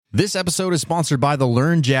This episode is sponsored by the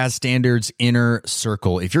Learn Jazz Standards Inner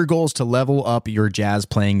Circle. If your goal is to level up your jazz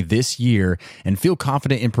playing this year and feel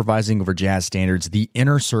confident improvising over jazz standards, the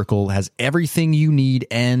Inner Circle has everything you need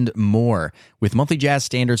and more. With monthly jazz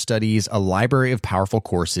standard studies, a library of powerful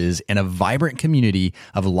courses, and a vibrant community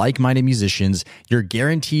of like-minded musicians, you're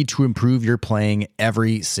guaranteed to improve your playing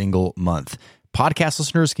every single month. Podcast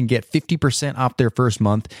listeners can get 50% off their first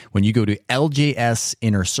month when you go to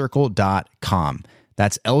ljsinnercircle.com.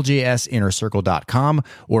 That's ljsinnercircle.com,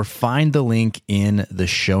 or find the link in the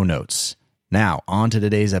show notes. Now, on to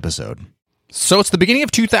today's episode. So it's the beginning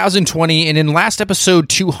of 2020, and in last episode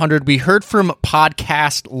 200, we heard from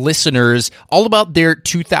podcast listeners all about their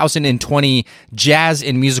 2020 jazz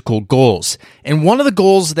and musical goals. And one of the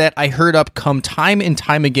goals that I heard up come time and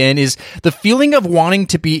time again is the feeling of wanting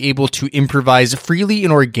to be able to improvise freely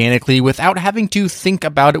and organically without having to think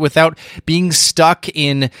about it, without being stuck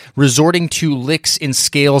in resorting to licks and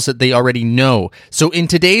scales that they already know. So in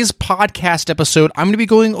today's podcast episode, I'm going to be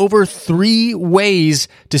going over 3 ways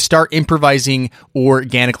to start improvising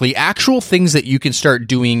organically, actual things that you can start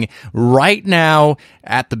doing right now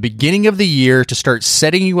at the beginning of the year to start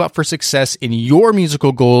setting you up for success in your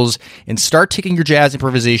musical goals and start taking your jazz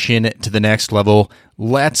improvisation to the next level.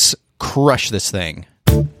 Let's crush this thing.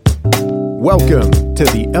 Welcome to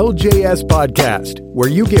the LJS Podcast, where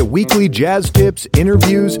you get weekly jazz tips,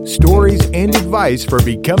 interviews, stories, and advice for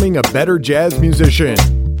becoming a better jazz musician.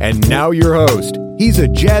 And now your host. He's a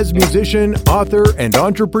jazz musician, author, and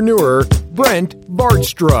entrepreneur, Brent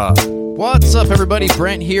Vaartstra. What's up, everybody?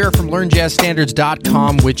 Brent here from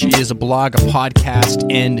LearnJazzStandards.com, which is a blog, a podcast,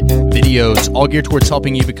 and videos, all geared towards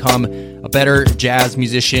helping you become a better jazz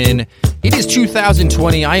musician. It is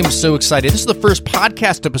 2020. I am so excited. This is the first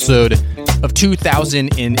podcast episode of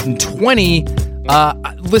 2020.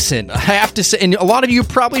 Listen, I have to say, and a lot of you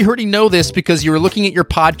probably already know this because you were looking at your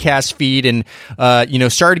podcast feed and,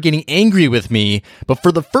 started getting angry with me. But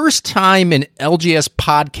for the first time in LJS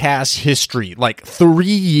podcast history, like 3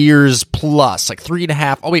 years plus, like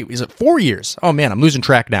 3.5, oh wait, is it 4 years? Oh man, I'm losing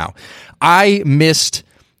track now. I missed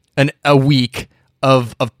a week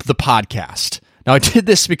of the podcast. Now, I did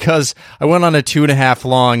this because I went on a 2.5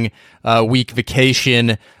 long week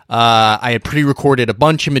vacation. I had pre-recorded a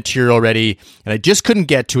bunch of material already, and I just couldn't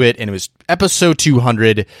get to it, and it was episode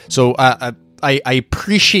 200, so I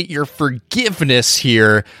appreciate your forgiveness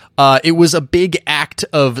here. It was a big act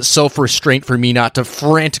of self-restraint for me not to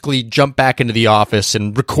frantically jump back into the office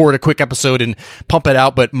and record a quick episode and pump it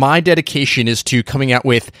out, but my dedication is to coming out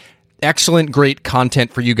with excellent, great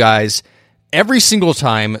content for you guys every single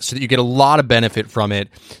time so that you get a lot of benefit from it.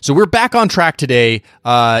 So we're back on track today.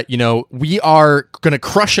 We are going to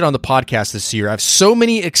crush it on the podcast this year. I have so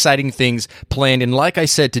many exciting things planned. And like I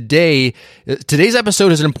said, today's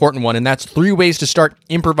episode is an important one, and that's 3 ways to start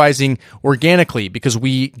improvising organically, because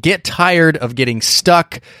we get tired of getting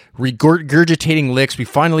stuck regurgitating licks. We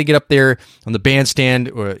finally get up there on the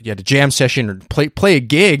bandstand or at a jam session or play a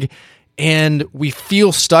gig, and we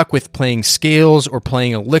feel stuck with playing scales or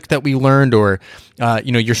playing a lick that we learned, or,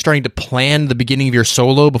 you're starting to plan the beginning of your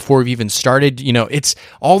solo before we've even started. It's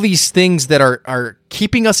all these things that are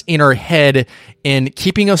keeping us in our head and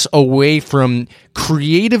keeping us away from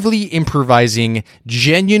creatively improvising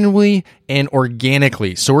genuinely and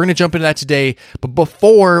organically. So we're going to jump into that today. But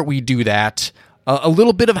before we do that, a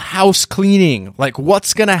little bit of house cleaning, like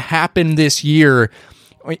what's going to happen this year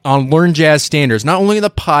on Learn Jazz Standards, not only on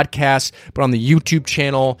the podcast, but on the YouTube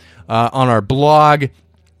channel, on our blog,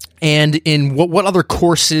 and in what other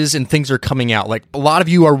courses and things are coming out. Like, a lot of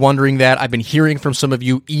you are wondering that. I've been hearing from some of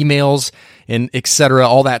you, emails and etc.,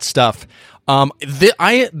 all that stuff. Wow,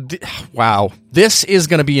 this is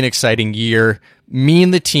going to be an exciting year. Me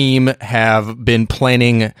and the team have been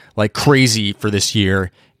planning like crazy for this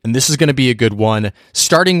year, and this is going to be a good one.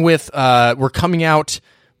 Starting with, we're coming out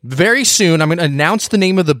very soon. I'm going to announce the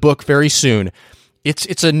name of the book very soon.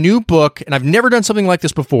 It's a new book, and I've never done something like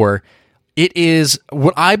this before. It is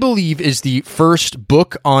what I believe is the first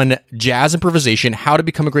book on jazz improvisation, how to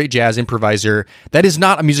become a great jazz improviser. That is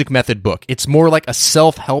not a music method book. It's more like a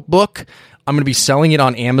self-help book. I'm going to be selling it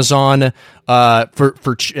on Amazon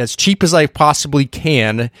for as cheap as I possibly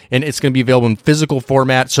can, and it's going to be available in physical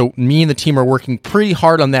format. So me and the team are working pretty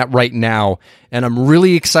hard on that right now, and I'm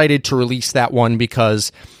really excited to release that one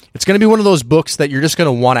because it's going to be one of those books that you're just going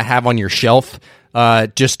to want to have on your shelf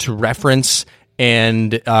just to reference.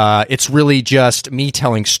 And it's really just me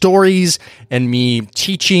telling stories and me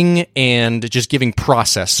teaching and just giving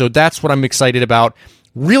process. So that's what I'm excited about.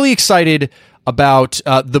 Really excited about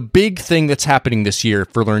the big thing that's happening this year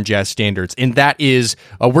for Learn Jazz Standards, and that is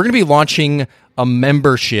we're going to be launching a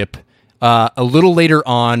membership a little later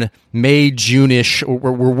on, May, June-ish.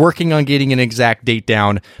 We're working on getting an exact date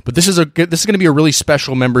down, but this is going to be a really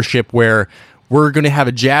special membership where we're going to have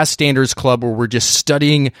a jazz standards club where we're just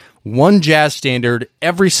studying one jazz standard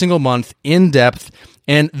every single month in depth.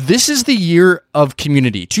 And this is the year of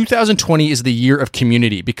community. 2020 is the year of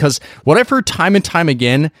community, because what I've heard time and time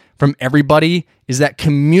again from everybody is that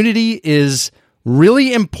community is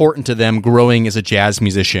really important to them growing as a jazz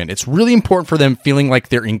musician. It's really important for them feeling like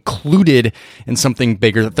they're included in something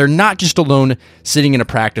bigger, that they're not just alone sitting in a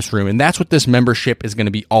practice room. And that's what this membership is going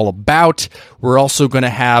to be all about. We're also going to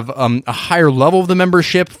have a higher level of the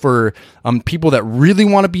membership for people that really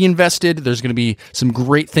want to be invested. There's going to be some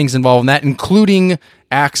great things involved in that, including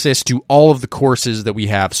access to all of the courses that we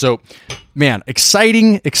have. So, man,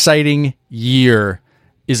 exciting year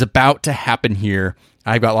is about to happen here.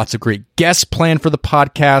 I've got lots of great guests planned for the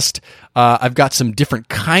podcast. I've got some different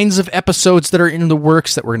kinds of episodes that are in the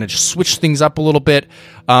works that we're going to just switch things up a little bit.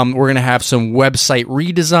 We're going to have some website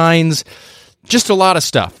redesigns, just a lot of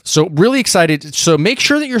stuff. So really excited. So make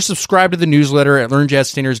sure that you're subscribed to the newsletter at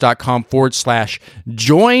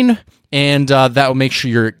learnjazzstandards.com/join. And that will make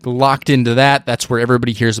sure you're locked into that. That's where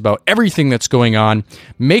everybody hears about everything that's going on.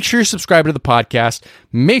 Make sure you're subscribed to the podcast.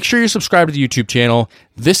 Make sure you're subscribed to the YouTube channel.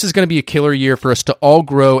 This is going to be a killer year for us to all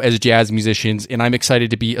grow as jazz musicians, and I'm excited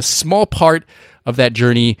to be a small part of that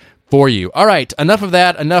journey for you. All right, enough of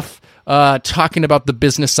that. Enough talking about the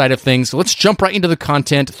business side of things. So let's jump right into the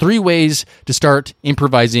content. 3 ways to start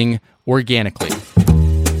improvising organically.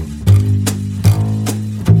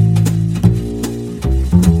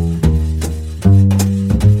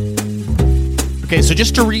 Okay, so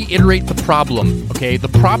just to reiterate the problem, okay, the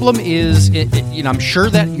problem is, I'm sure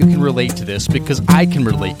that you can relate to this because I can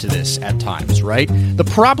relate to this at times, right? The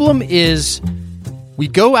problem is we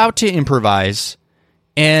go out to improvise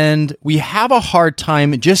and we have a hard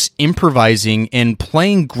time just improvising and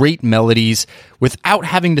playing great melodies without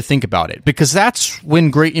having to think about it, because that's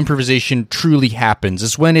when great improvisation truly happens,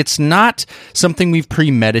 is when it's not something we've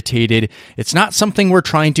premeditated, it's not something we're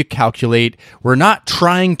trying to calculate, we're not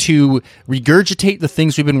trying to regurgitate the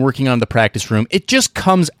things we've been working on in the practice room. It just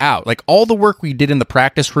comes out. Like all the work we did in the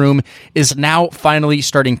practice room is now finally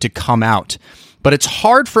starting to come out. But it's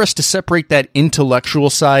hard for us to separate that intellectual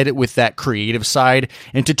side with that creative side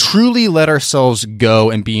and to truly let ourselves go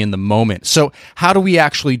and be in the moment. So how do we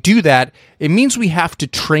actually do that? It means we have to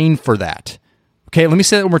train for that. Okay, let me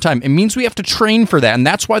say that one more time. It means we have to train for that, and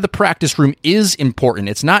that's why the practice room is important.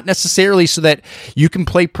 It's not necessarily so that you can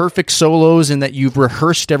play perfect solos and that you've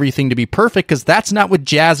rehearsed everything to be perfect, because that's not what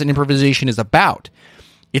jazz and improvisation is about.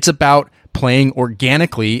 It's about playing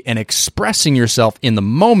organically and expressing yourself in the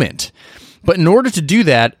moment. But in order to do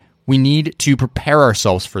that, we need to prepare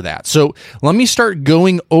ourselves for that. So let me start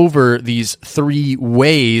going over these 3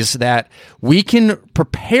 ways that we can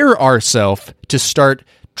prepare ourselves to start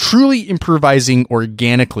truly improvising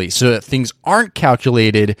organically, so that things aren't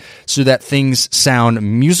calculated, so that things sound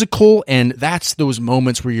musical, and that's those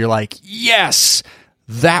moments where you're like, yes,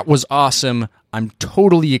 that was awesome. I'm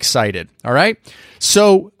totally excited. All right?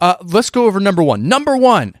 So let's go over number 1. Number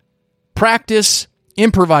 1, practice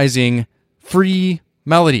improvising free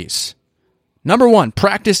melodies. Number 1,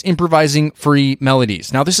 practice improvising free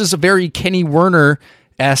melodies. Now, this is a very Kenny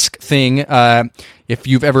Werner-esque thing. If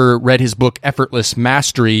you've ever read his book, Effortless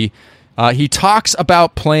Mastery, he talks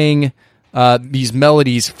about playing these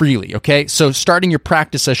melodies freely, okay? So starting your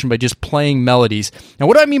practice session by just playing melodies. Now,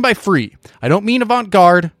 what do I mean by free? I don't mean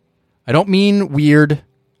avant-garde. I don't mean weird.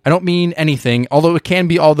 I don't mean anything, although it can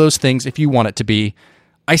be all those things if you want it to be.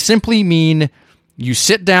 I simply mean you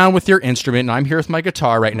sit down with your instrument, and I'm here with my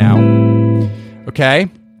guitar right now, okay?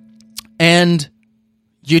 And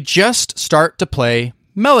you just start to play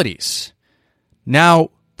melodies.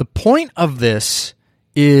 Now, the point of this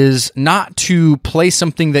is not to play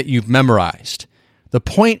something that you've memorized. The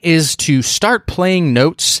point is to start playing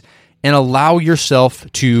notes and allow yourself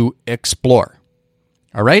to explore.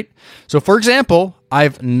 All right? So, for example, I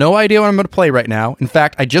have no idea what I'm going to play right now. In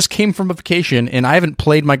fact, I just came from a vacation, and I haven't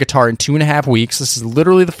played my guitar in 2.5 weeks. This is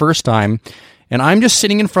literally the first time. And I'm just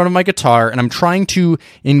sitting in front of my guitar, and I'm trying to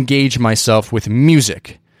engage myself with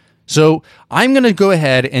music. So I'm going to go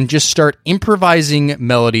ahead and just start improvising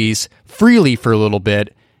melodies freely for a little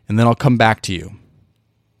bit, and then I'll come back to you.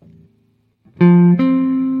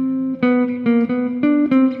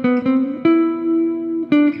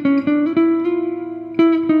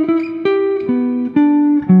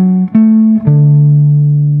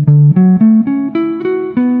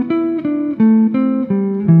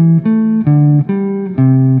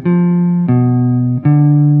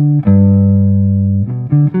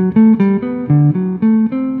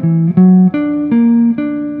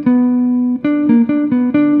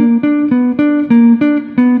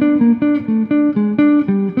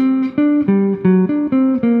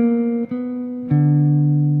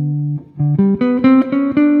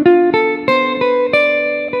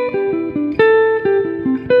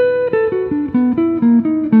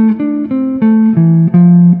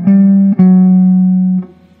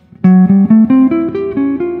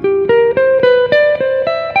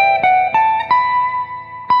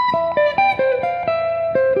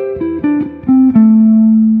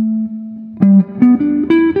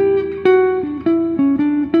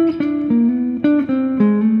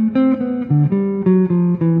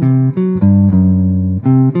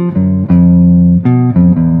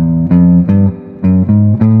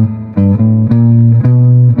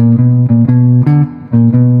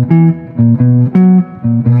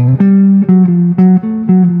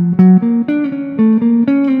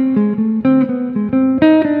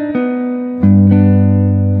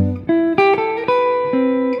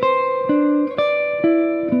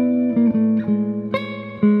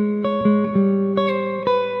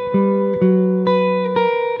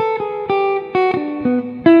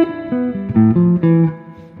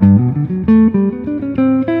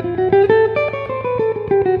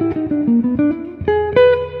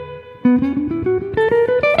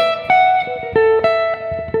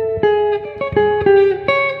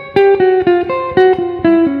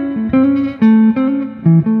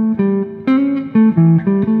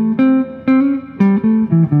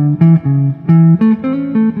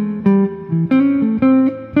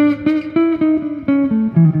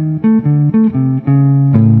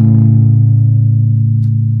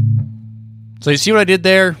 So you see what I did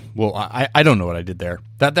there? Well, I don't know what I did there.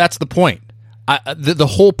 That's the point. The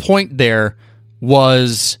whole point there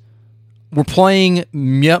was we're playing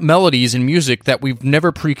melodies and music that we've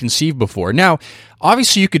never preconceived before. Now,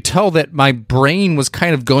 obviously you could tell that my brain was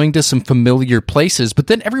kind of going to some familiar places, but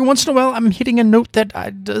then every once in a while I'm hitting a note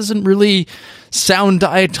that doesn't really sound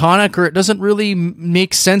diatonic, or it doesn't really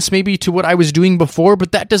make sense maybe to what I was doing before,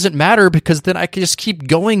 but that doesn't matter because then I can just keep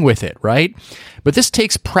going with it, right? But this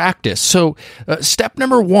takes practice. So step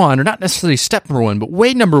number one, or not necessarily step number one, but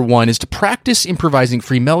way number one is to practice improvising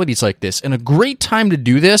free melodies like this. And a great time to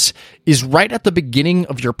do this is right at the beginning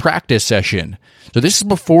of your practice session. So this is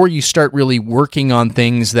before you start really working on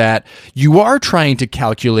things that you are trying to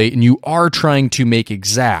calculate and you are trying to make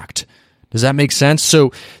exact. Does that make sense?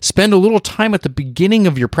 So spend a little time at the beginning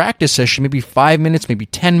of your practice session, maybe 5 minutes, maybe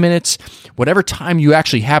 10 minutes, whatever time you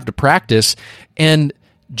actually have to practice, and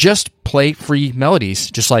just play free melodies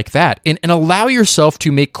just like that. And allow yourself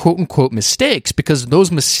to make quote-unquote mistakes, because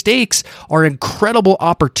those mistakes are incredible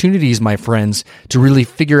opportunities, my friends, to really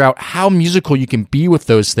figure out how musical you can be with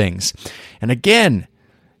those things. And again,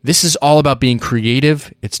 this is all about being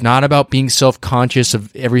creative. It's not about being self-conscious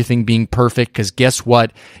of everything being perfect, because guess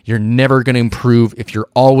what? You're never going to improve if you're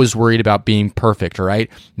always worried about being perfect, all right?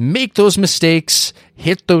 Make those mistakes,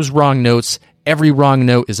 hit those wrong notes. Every wrong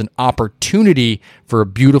note is an opportunity for a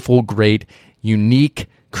beautiful, great, unique,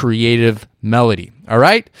 creative melody, all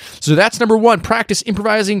right? So that's number one, practice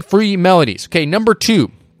improvising free melodies. Okay, number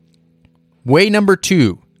two, way number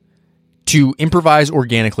two, to improvise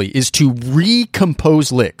organically is to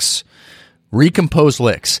recompose licks. Recompose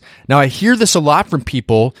licks. Now, I hear this a lot from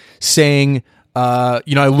people saying, I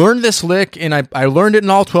learned this lick and I learned it in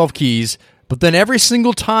all 12 keys, but then every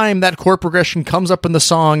single time that chord progression comes up in the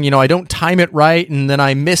song, I don't time it right, and then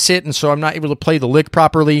I miss it, and so I'm not able to play the lick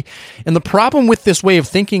properly. And the problem with this way of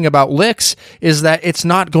thinking about licks is that it's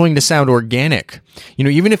not going to sound organic.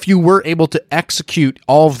 Even if you were able to execute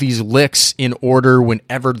all of these licks in order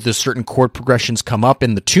whenever the certain chord progressions come up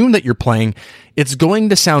in the tune that you're playing, it's going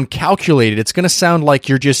to sound calculated. It's going to sound like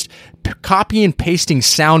you're just copy and pasting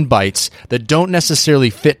sound bites that don't necessarily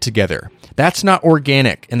fit together. That's not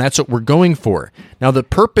organic, and that's what we're going for. Now, the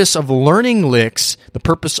purpose of learning licks, the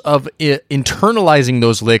purpose of internalizing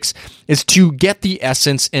those licks, is to get the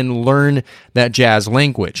essence and learn that jazz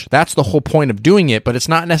language. That's the whole point of doing it, but it's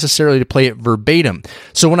not necessarily to play it verbatim.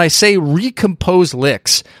 So when I say recompose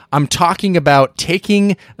licks, I'm talking about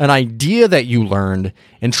taking an idea that you learned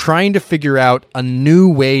and trying to figure out a new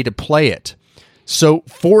way to play it. So,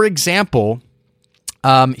 for example,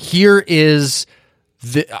 here is...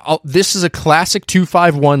 This is a classic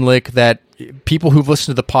 2-5-1 lick that people who've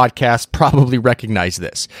listened to the podcast probably recognize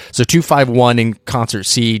this. So 2-5-1 in concert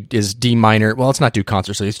C is D minor. Well, let's not do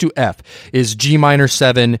concert C. Let's do F. Is G minor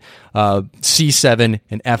 7, C7,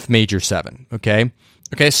 and F major 7. Okay?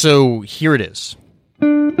 Okay, so here it is.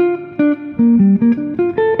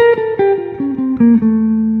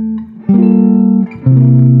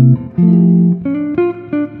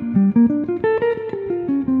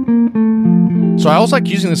 So I always like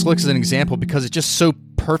using this lick as an example because it just so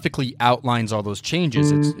perfectly outlines all those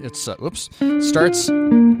changes. It starts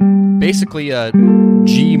basically a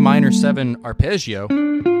G minor 7 arpeggio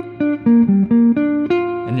and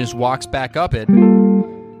just walks back up it,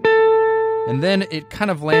 and then it kind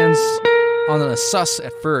of lands on a sus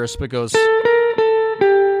at first, but goes.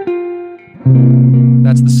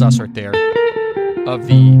 That's the sus right there of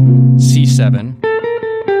the C7.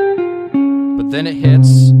 But then it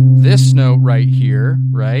hits this note right here,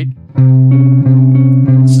 right?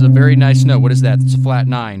 This is a very nice note. What is that? It's a flat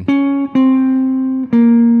 9.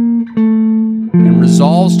 And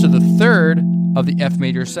resolves to the third of the F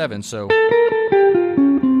major 7. So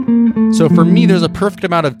for me, there's a perfect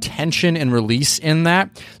amount of tension and release in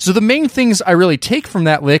that. So the main things I really take from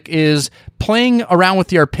that lick is playing around with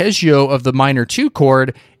the arpeggio of the minor 2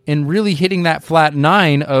 chord and really hitting that flat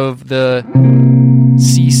 9 of the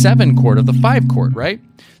C7 chord, of the 5 chord, right?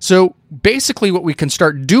 So basically what we can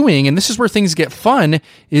start doing, and this is where things get fun,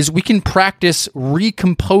 is we can practice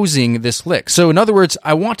recomposing this lick. So in other words,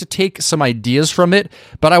 I want to take some ideas from it,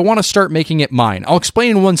 but I want to start making it mine. I'll explain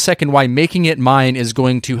in 1 second why making it mine is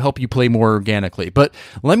going to help you play more organically, but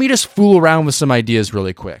let me just fool around with some ideas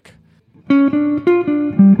really quick.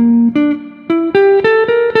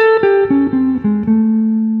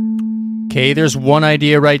 Okay, there's one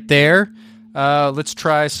idea right there. Let's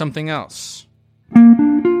try something else.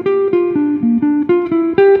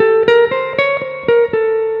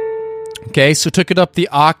 Okay, so took it up the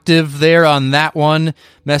octave there on that one,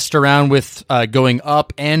 messed around with going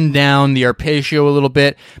up and down the arpeggio a little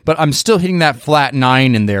bit, but I'm still hitting that flat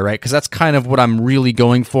 9 in there, right? Because that's kind of what I'm really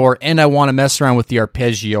going for, and I want to mess around with the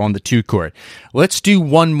arpeggio on the 2 chord. Let's do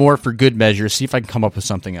one more for good measure, see if I can come up with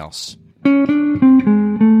something else.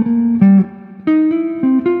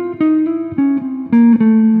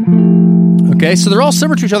 Okay, so they're all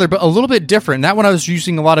similar to each other, but a little bit different. That one I was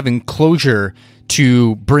using a lot of enclosure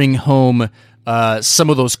to bring home some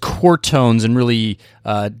of those chord tones and really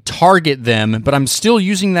target them, but I'm still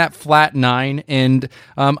using that flat 9, and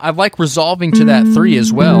I like resolving to that 3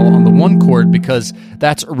 as well on the 1 chord because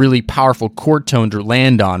that's a really powerful chord tone to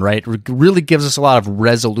land on, right? It really gives us a lot of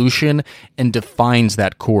resolution and defines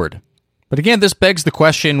that chord. But again, this begs the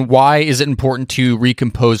question, why is it important to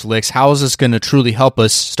recompose licks? How is this going to truly help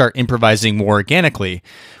us start improvising more organically?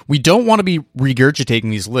 We don't want to be regurgitating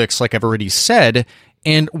these licks, like I've already said,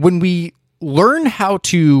 and when we learn how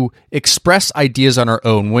to express ideas on our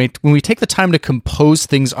own, when we take the time to compose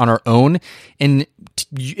things on our own and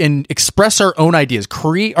express our own ideas,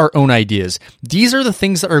 create our own ideas, these are the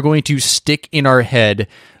things that are going to stick in our head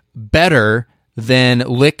better than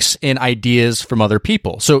licks and ideas from other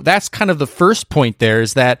people. So that's kind of the first point there,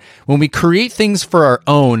 is that when we create things for our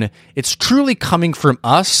own, it's truly coming from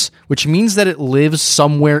us, which means that it lives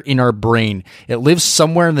somewhere in our brain. It lives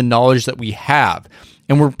somewhere in the knowledge that we have.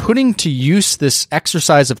 And we're putting to use this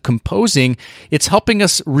exercise of composing. It's helping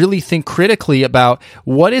us really think critically about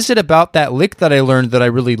what is it about that lick that I learned that I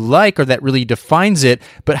really like or that really defines it,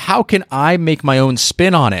 but how can I make my own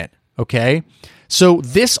spin on it? Okay? So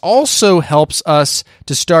this also helps us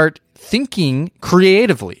to start thinking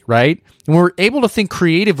creatively, right? And we're able to think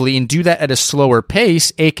creatively and do that at a slower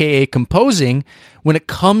pace, aka composing. When it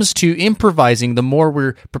comes to improvising, the more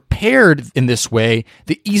we're prepared in this way,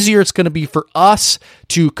 the easier it's going to be for us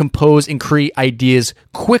to compose and create ideas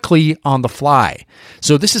quickly on the fly.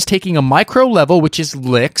 So this is taking a micro level, which is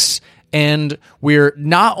licks, and we're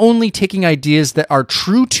not only taking ideas that are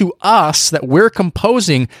true to us that we're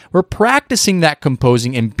composing, we're practicing that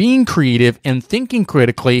composing and being creative and thinking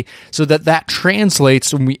critically so that that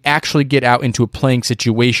translates when we actually get out into a playing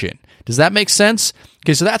situation. Does that make sense?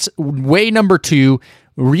 Okay, so that's way number 2,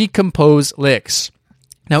 recompose licks.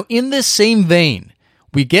 Now, in this same vein,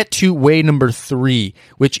 we get to way number 3,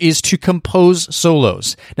 which is to compose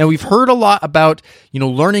solos. Now, we've heard a lot about,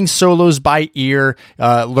 learning solos by ear,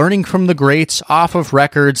 learning from the greats off of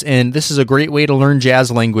records, and this is a great way to learn jazz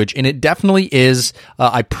language, and it definitely is.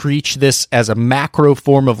 I preach this as a macro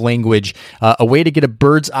form of language, a way to get a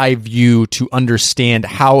bird's eye view to understand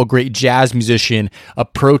how a great jazz musician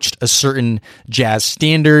approached a certain jazz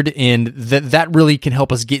standard, and that really can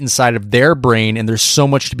help us get inside of their brain, and there's so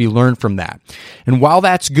much to be learned from that. And while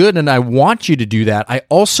that's good, and I want you to do that, I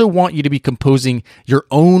also want you to be composing your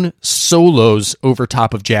own solos over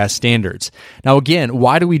top of jazz standards. Now, again,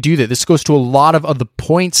 why do we do that? This goes to a lot of the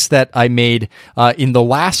points that I made in the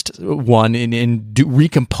last one in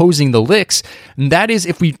recomposing the licks, and that is,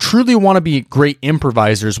 if we truly want to be great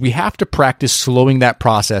improvisers, we have to practice slowing that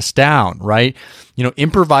process down, right?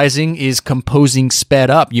 Improvising is composing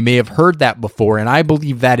sped up. You may have heard that before, and I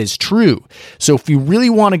believe that is true. So if you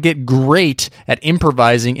really want to get great at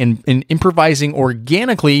improvising and improvising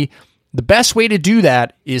organically, the best way to do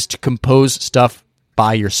that is to compose stuff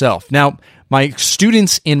by yourself. Now, my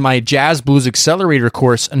students in my Jazz Blues Accelerator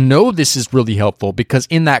course know this is really helpful because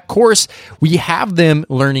in that course, we have them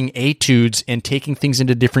learning etudes and taking things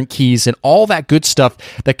into different keys and all that good stuff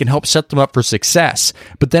that can help set them up for success.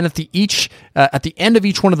 But then at the end of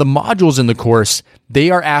each one of the modules in the course, they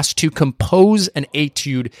are asked to compose an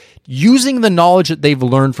etude using the knowledge that they've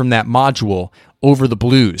learned from that module over the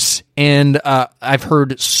blues. And I've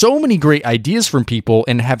heard so many great ideas from people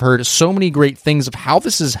and have heard so many great things of how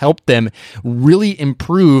this has helped them really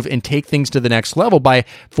improve and take things to the next level by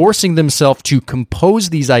forcing themselves to compose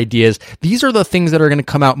these ideas. These are the things that are going to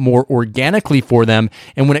come out more organically for them.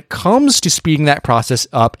 And when it comes to speeding that process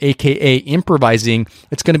up, aka improvising,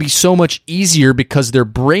 it's going to be so much easier because their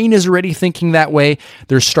brain is already thinking that way.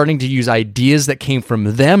 They're starting to use ideas that came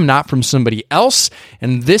from them, not from somebody else.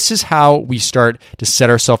 And this is how we start to set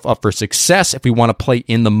ourselves up for success if we want to play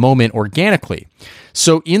in the moment organically.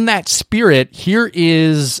 So in that spirit, here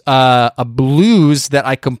is a blues that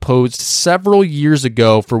I composed several years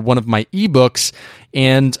ago for one of my ebooks,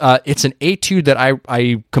 and it's an etude that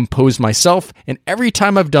I composed myself. And every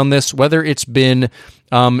time I've done this, whether it's been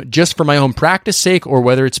just for my own practice sake or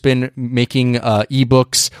whether it's been making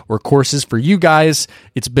ebooks or courses for you guys,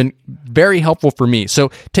 it's been very helpful for me.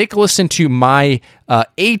 So take a listen to my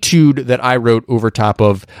etude that I wrote over top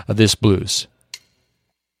of this blues.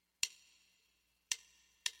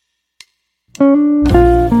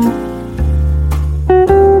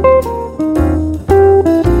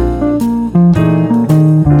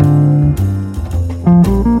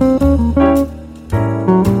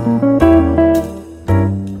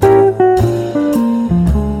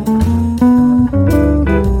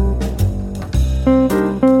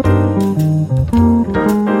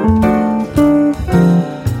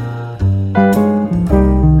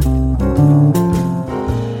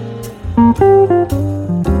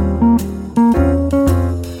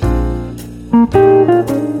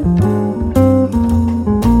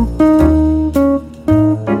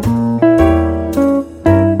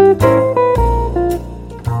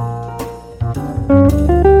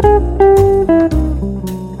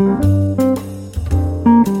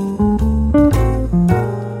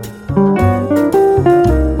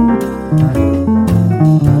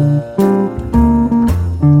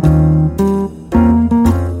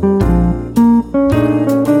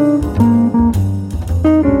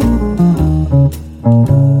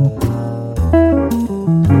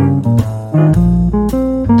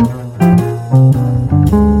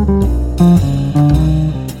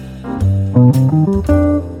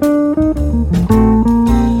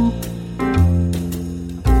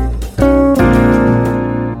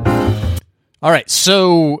 All right,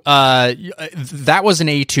 so that was an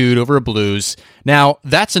etude over a blues. Now,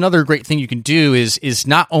 that's another great thing you can do is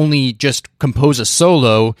not only just compose a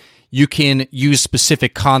solo, you can use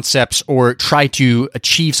specific concepts or try to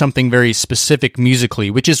achieve something very specific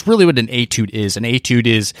musically, which is really what an etude is. An etude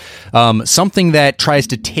is something that tries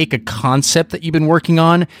to take a concept that you've been working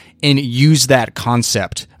on and use that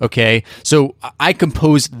concept, okay? So I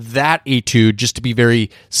composed that etude just to be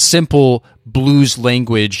very simple blues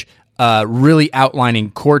language, really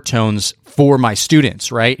outlining chord tones for my students,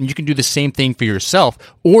 right? And you can do the same thing for yourself,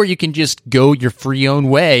 or you can just go your free own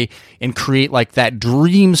way and create like that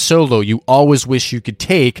dream solo you always wish you could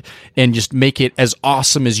take and just make it as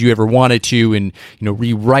awesome as you ever wanted to, and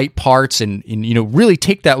rewrite parts and really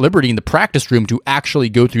take that liberty in the practice room to actually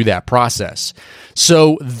go through that process.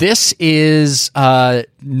 So this is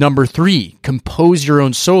number 3, compose your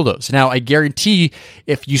own solos. Now, I guarantee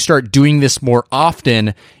if you start doing this more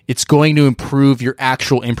often, it's going to improve your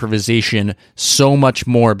actual improvisation so much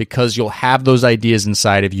more, because you'll have those ideas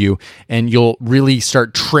inside of you and you'll really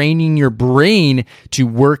start training your brain to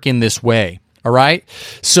work in this way. All right.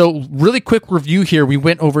 So really quick review here. We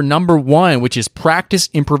went over number 1, which is practice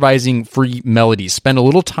improvising free melodies. Spend a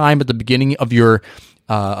little time at the beginning of your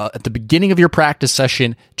practice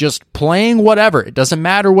session, just playing whatever. It doesn't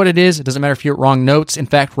matter what it is. It doesn't matter if you're at wrong notes. In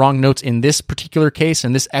fact, wrong notes in this particular case,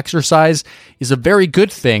 in this exercise, is a very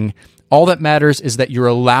good thing. All that matters is that you're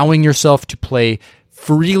allowing yourself to play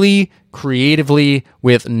freely, creatively,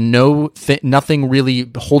 with nothing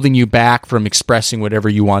really holding you back from expressing whatever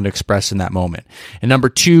you want to express in that moment. And number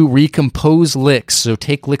 2, recompose licks. So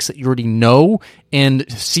take licks that you already know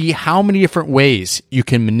and see how many different ways you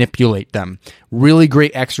can manipulate them. Really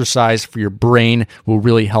great exercise for your brain, will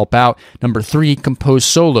really help out. Number 3, compose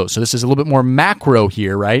solos. So this is a little bit more macro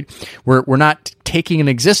here, right? We're not taking an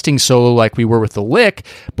existing solo like we were with the lick,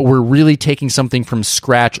 but we're really taking something from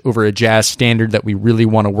scratch over a jazz standard that we really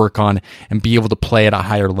want to work on and be able to play at a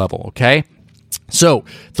higher level, okay? So,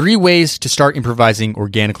 3 ways to start improvising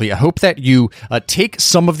organically. I hope that you take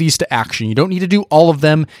some of these to action. You don't need to do all of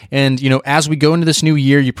them. And, as we go into this new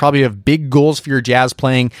year, you probably have big goals for your jazz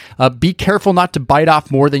playing. Be careful not to bite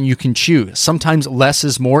off more than you can chew. Sometimes less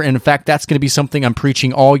is more. And in fact, that's going to be something I'm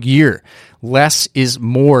preaching all year. Less is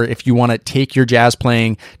more if you want to take your jazz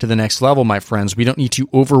playing to the next level, my friends. We don't need to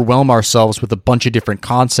overwhelm ourselves with a bunch of different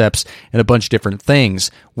concepts and a bunch of different things.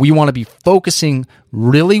 We want to be focusing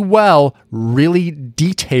really well, really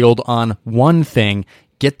detailed on one thing,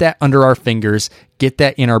 get that under our fingers, get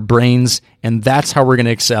that in our brains, and that's how we're going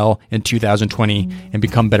to excel in 2020 and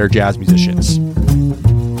become better jazz musicians.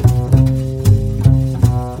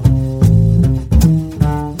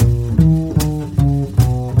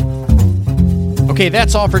 Okay,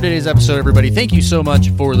 that's all for today's episode, everybody. Thank you so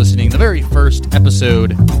much for listening. The very first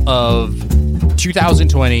episode of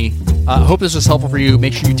 2020. I hope this was helpful for you.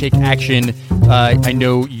 Make sure you take action. I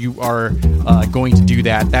know you are going to do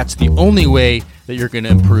that. That's the only way that you're going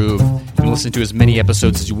to improve. You can listen to as many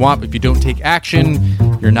episodes as you want, but if you don't take action,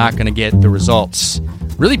 you're not going to get the results.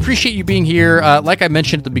 Really appreciate you being here. Like I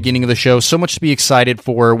mentioned at the beginning of the show, so much to be excited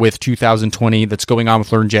for with 2020 that's going on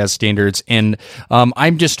with Learn Jazz Standards. And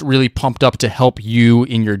I'm just really pumped up to help you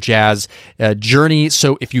in your jazz journey.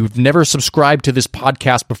 So if you've never subscribed to this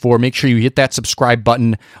podcast before, make sure you hit that subscribe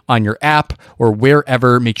button on your app or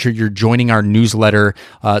wherever. Make sure you're joining our newsletter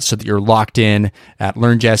so that you're locked in at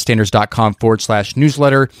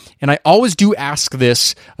learnjazzstandards.com/newsletter. And I always do ask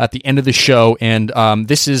this at the end of the show, and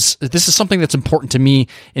this is something that's important to me,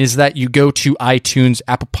 is that you go to iTunes,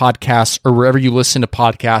 Apple Podcasts, or wherever you listen to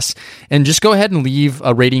podcasts, and just go ahead and leave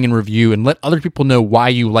a rating and review and let other people know why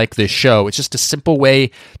you like this show. It's just a simple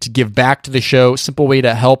way to give back to the show, simple way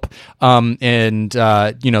to help, and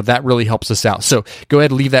that really helps us out. So go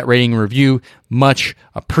ahead and leave that rating and review. Much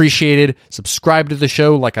appreciated. Subscribe to the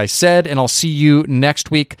show, like I said, and I'll see you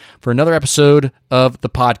next week for another episode of the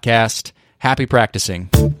podcast. Happy practicing.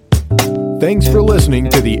 Thanks for listening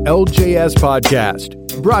to the LJS Podcast,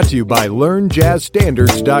 brought to you by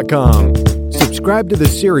LearnJazzStandards.com. Subscribe to the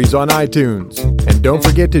series on iTunes, and don't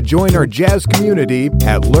forget to join our jazz community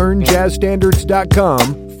at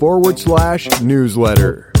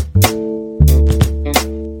LearnJazzStandards.com/newsletter.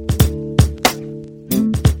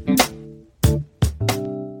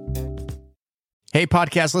 Hey,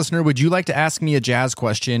 podcast listener, would you like to ask me a jazz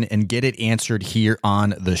question and get it answered here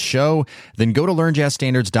on the show? Then go to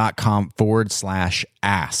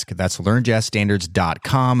LearnJazzStandards.com/ask. That's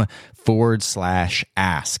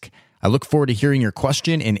LearnJazzStandards.com/ask. I look forward to hearing your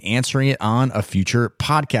question and answering it on a future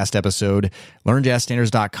podcast episode.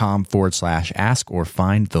 LearnJazzStandards.com/ask, or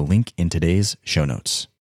find the link in today's show notes.